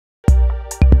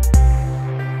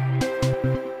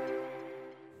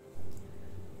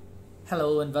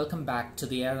Hello and welcome back to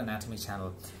the Air Anatomy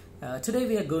channel. Today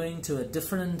we are going to a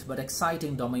different but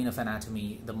exciting domain of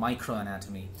anatomy, the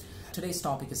microanatomy. Today's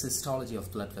topic is histology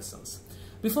of blood vessels.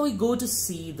 Before we go to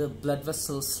see the blood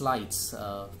vessel slides,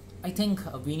 I think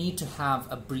we need to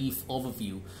have a brief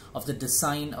overview of the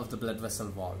design of the blood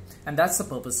vessel wall, and that's the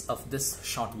purpose of this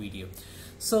short video.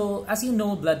 So as you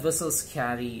know, blood vessels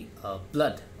carry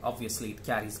blood. Obviously it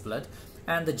carries blood.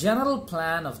 And the general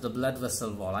plan of the blood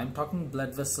vessel wall, I'm talking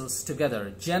blood vessels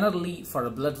together, generally for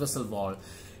a blood vessel wall,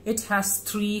 it has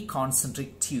three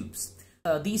concentric tubes.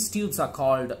 These tubes are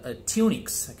called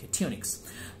tunics.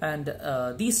 And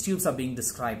these tubes are being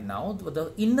described now.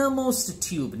 The innermost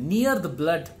tube near the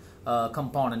blood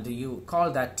component, you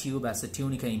call that tube as a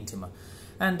tunica intima.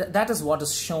 And that is what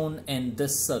is shown in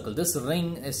this circle. This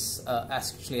ring is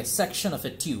actually a section of a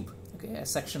tube. A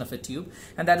section of a tube,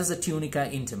 and that is a tunica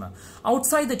intima.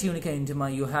 Outside the tunica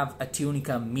intima you have a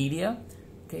tunica media,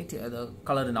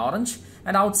 colored in orange,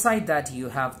 and outside that you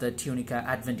have the tunica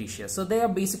adventitia. So they are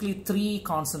basically three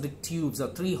concentric tubes or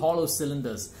three hollow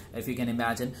cylinders, if you can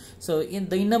imagine. So in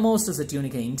the innermost is the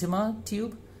tunica intima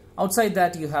tube, outside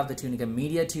that you have the tunica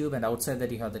media tube, and outside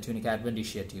that you have the tunica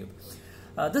adventitia tube.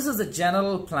 This is the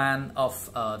general plan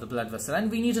of the blood vessel,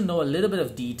 and we need to know a little bit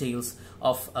of details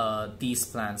of these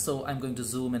plans. So I'm going to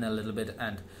zoom in a little bit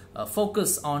and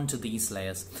focus onto these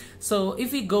layers. So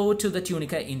if we go to the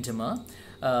tunica intima,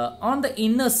 on the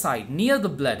inner side near the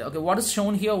blood, what is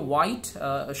shown here, white,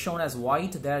 shown as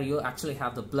white, there you actually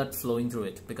have the blood flowing through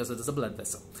it because it is a blood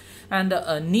vessel. And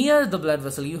near the blood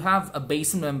vessel you have a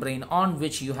basal membrane on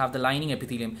which you have the lining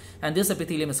epithelium, and this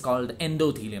epithelium is called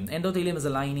endothelium. Endothelium is a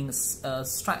lining, a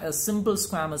simple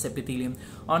squamous epithelium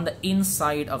on the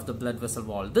inside of the blood vessel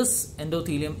wall. This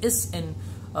endothelium is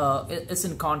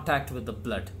in contact with the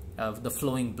blood, the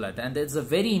flowing blood, and it's a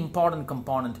very important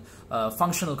component,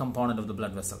 functional component of the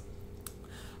blood vessel.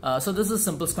 So this is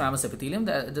simple squamous epithelium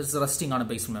that is resting on a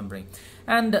basal membrane,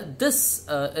 and this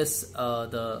is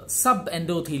the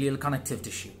subendothelial connective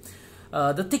tissue.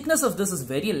 The thickness of this is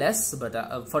very less,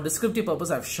 but for descriptive purpose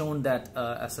I've shown that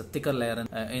as a thicker layer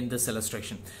in this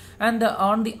illustration. And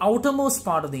on the outermost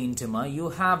part of the intima you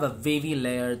have a wavy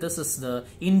layer. This is the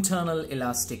internal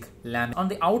elastic lamina. On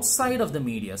the outside of the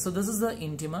media, so this is the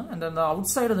intima, and on the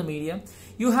outside of the media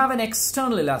you have an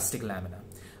external elastic lamina.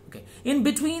 In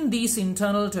between these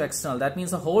internal to external, that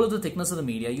means the whole of the thickness of the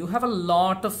media, you have a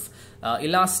lot of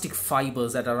elastic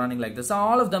fibers that are running like this.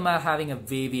 All of them are having a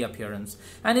wavy appearance.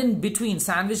 And in between,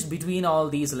 sandwiched between all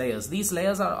these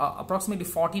layers are approximately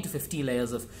 40 to 50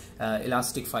 layers of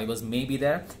elastic fibers may be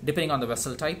there, depending on the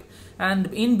vessel type.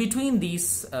 And in between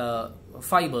these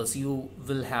fibers, you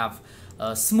will have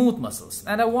smooth muscles.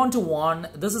 And I want to warn,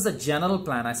 this is a general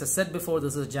plan. As I said before,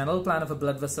 this is a general plan of a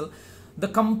blood vessel. The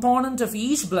component of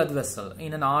each blood vessel,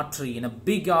 in an artery, in a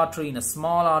big artery, in a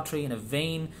small artery, in a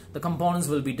vein, the components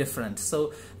will be different.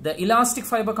 So the elastic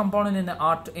fiber component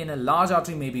in a large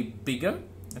artery may be bigger,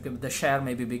 the share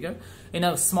may be bigger. In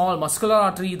a small muscular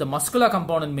artery, the muscular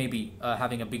component may be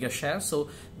having a bigger share. So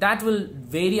that will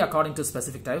vary according to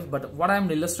specific type, but what I'm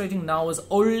illustrating now is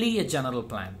only a general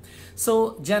plan.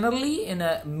 So generally in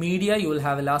a media you will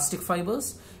have elastic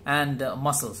fibers and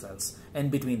muscle cells in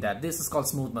between that. This is called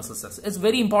smooth muscle cells. It's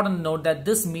very important to note that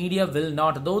this media will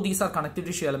not, though these are connective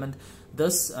tissue element,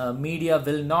 this media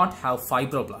will not have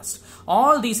fibroblast.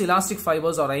 All these elastic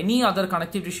fibers or any other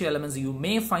connective tissue elements you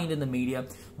may find in the media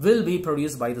will be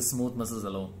produced by the smooth muscles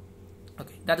alone.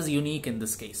 That is unique in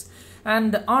this case.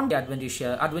 And on the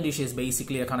adventitia is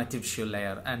basically a connective tissue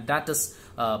layer, and that is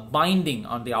binding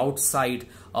on the outside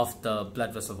of the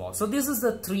blood vessel wall. So this is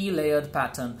the three-layered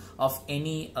pattern of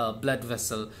any blood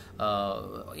vessel,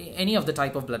 any of the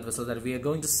type of blood vessel that we are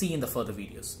going to see in the further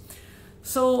videos.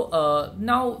 So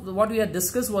now what we had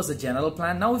discussed was the general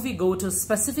plan. Now if we go to a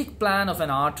specific plan of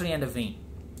an artery and a vein,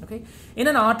 in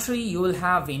an artery you will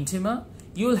have intima,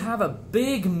 you will have a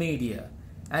big media,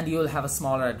 and you will have a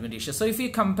smaller adventitia. So if you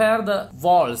compare the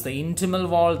walls, the intimal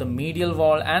wall, the medial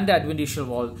wall, and the adventitial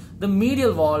wall, the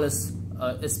medial wall is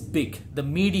big. The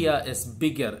media is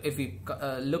bigger. If you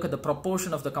look at the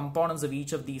proportion of the components of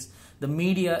each of these, the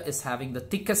media is having the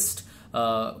thickest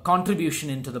contribution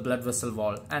into the blood vessel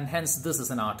wall, and hence this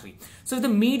is an artery. So if the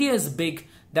media is big,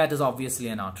 that is obviously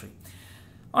an artery.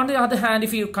 On the other hand,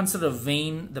 if you consider a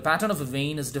vein, the pattern of a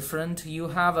vein is different. You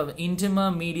have an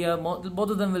intima, media, both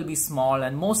of them will be small,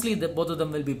 and mostly both of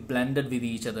them will be blended with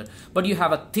each other. But you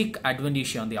have a thick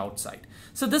adventitia on the outside.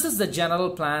 So this is the general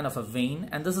plan of a vein,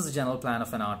 and this is the general plan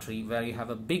of an artery, where you have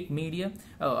a big media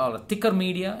or a thicker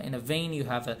media. In a vein, you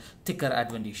have a thicker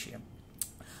adventitia.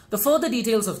 The further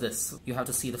details of this, you have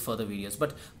to see the further videos.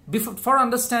 But for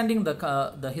understanding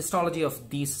the histology of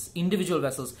these individual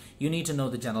vessels, you need to know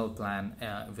the general plan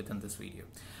within this video.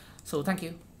 So thank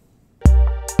you.